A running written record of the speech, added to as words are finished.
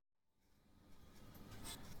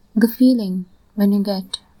The feeling when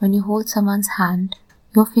you hold someone's hand,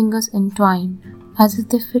 your fingers entwine as if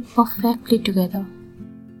they fit perfectly together.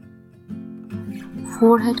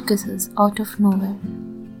 Forehead kisses out of nowhere.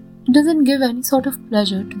 It doesn't give any sort of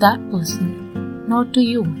pleasure to that person, nor to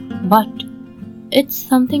you, but it's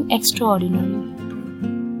something extraordinary.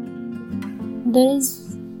 There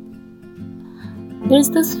is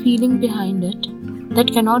this feeling behind it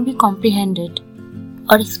that cannot be comprehended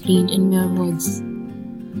or explained in mere words.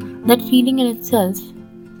 That feeling in itself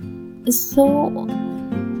is so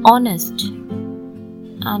honest,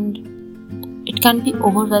 and it can be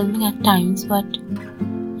overwhelming at times, but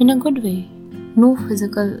in a good way. No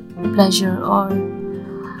physical pleasure or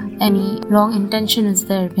any wrong intention is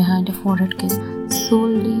there behind a forehead kiss.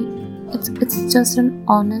 Solely, it's just an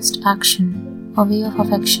honest action, a way of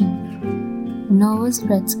affection. Nervous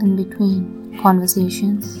breaths in between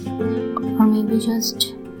conversations, or maybe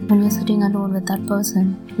just when you're sitting alone with that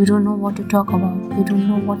person, you don't know what to talk about, you don't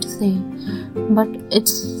know what to say, but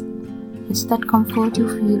it's that comfort you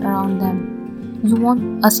feel around them. You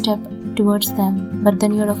want a step towards them, but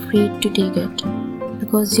then you're afraid to take it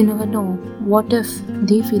because you never know. What if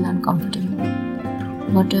they feel uncomfortable?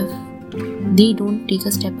 What if they don't take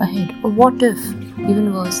a step ahead? Or what if,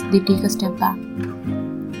 even worse, they take a step back?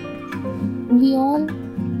 We all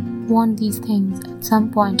want these things at some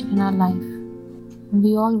point in our life.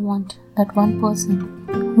 We all want that one person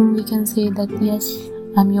whom we can say that yes,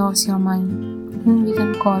 I'm yours, you're mine, whom we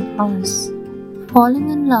can call ours. Falling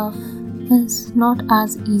in love is not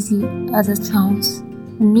as easy as it sounds,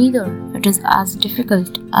 neither it is as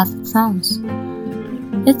difficult as it sounds.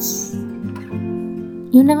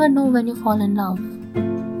 You never know when you fall in love.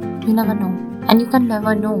 You never know, and you can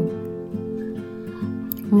never know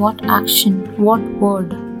what action, what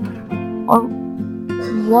word, or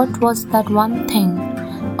what was that one thing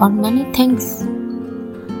or many things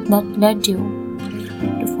that led you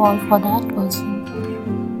to fall for that person.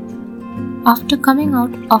 After coming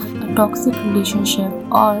out of a toxic relationship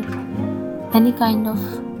or any kind of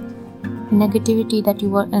negativity that you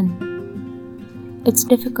were in, it's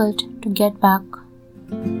difficult to get back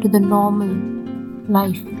to the normal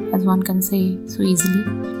life, as one can say so easily.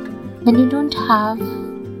 When you don't have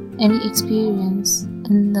any experience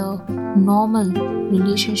in the normal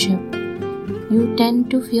relationship, you tend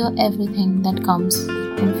to fear everything that comes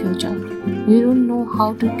in future. You don't know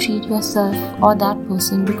how to treat yourself or that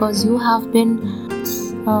person because you have been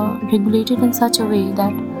regulated in such a way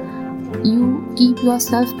that you keep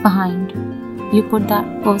yourself behind. You put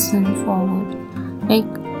that person forward. Like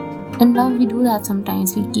in love, we do that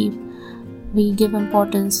sometimes. We give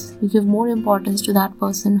more importance to that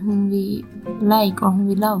person whom we like or whom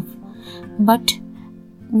we love. But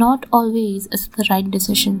not always is the right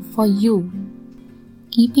decision for you.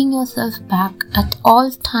 Keeping yourself back at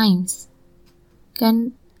all times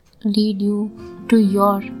can lead you to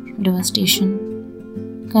your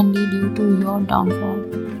devastation, can lead you to your downfall.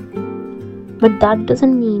 But that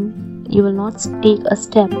doesn't mean you will not take a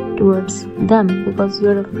step towards them because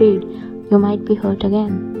you're afraid you might be hurt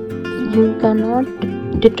again. You cannot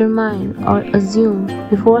determine or assume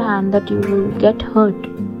beforehand that you will get hurt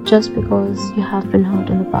just because you have been hurt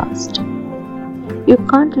in the past. You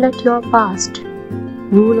can't let your past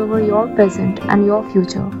rule over your present and your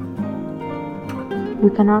future. You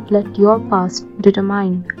cannot let your past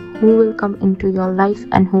determine who will come into your life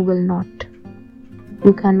and who will not.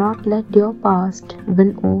 You cannot let your past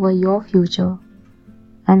win over your future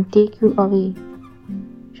and take you away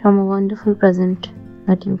from a wonderful present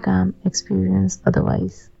that you can experience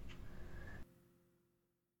otherwise.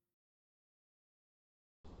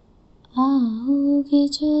 आओगे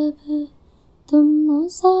जब तुम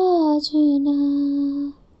साजना,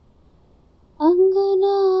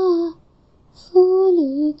 अंगना फूल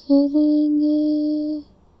खिलेंगे,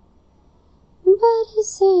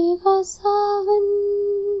 बरसेगा सावन,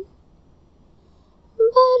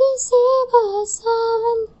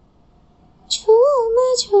 झूम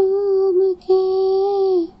झूम के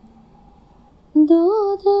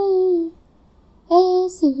दो दिल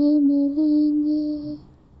ऐसे मिलेंगे.